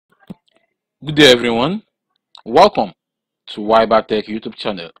Good day, everyone. Welcome to Tech YouTube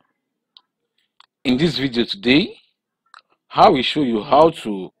channel. In this video today, I will show you how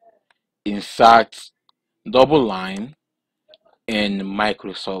to insert double line in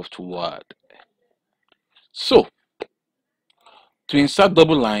Microsoft Word. So, to insert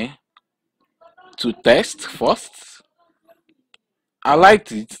double line to text first,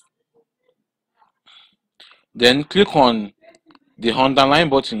 highlight it, then click on the underline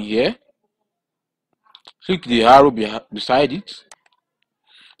button here, click the arrow beside it,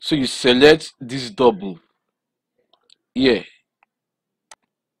 so you select this double here.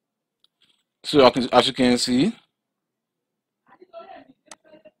 So as you can see,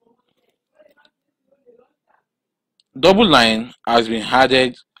 double line has been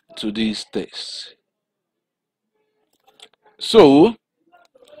added to this text. So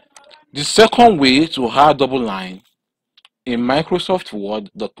the second way to add double line in Microsoft Word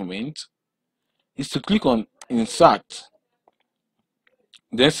document is to click on Insert,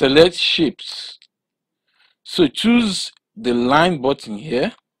 then select Shapes. So choose the line button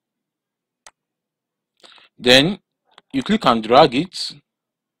here, then you click and drag it.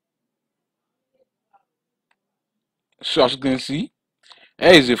 So as you can see,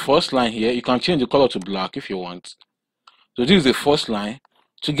 here is the first line here. You can change the color to black if you want. So this is the first line.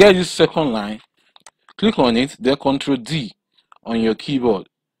 To get this second line, click on it, then Ctrl D on your keyboard.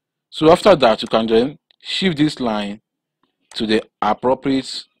 So after that, you can then shift this line to the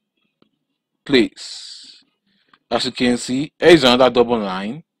appropriate place. As you can see, here is another double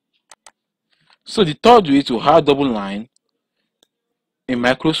line. So the third way to add double line in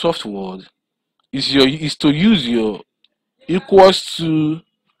Microsoft Word is to use your equals to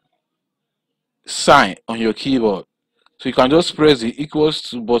sign on your keyboard. So you can just press the equals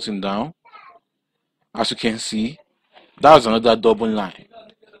to button down. As you can see, that's another double line.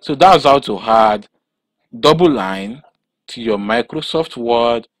 So that's how to add double line to your Microsoft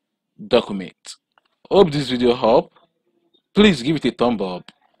Word document. Hope this video helped. Please give it a thumb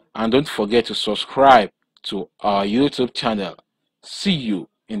up and don't forget to subscribe to our YouTube channel. See you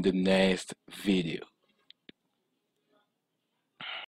in the next video.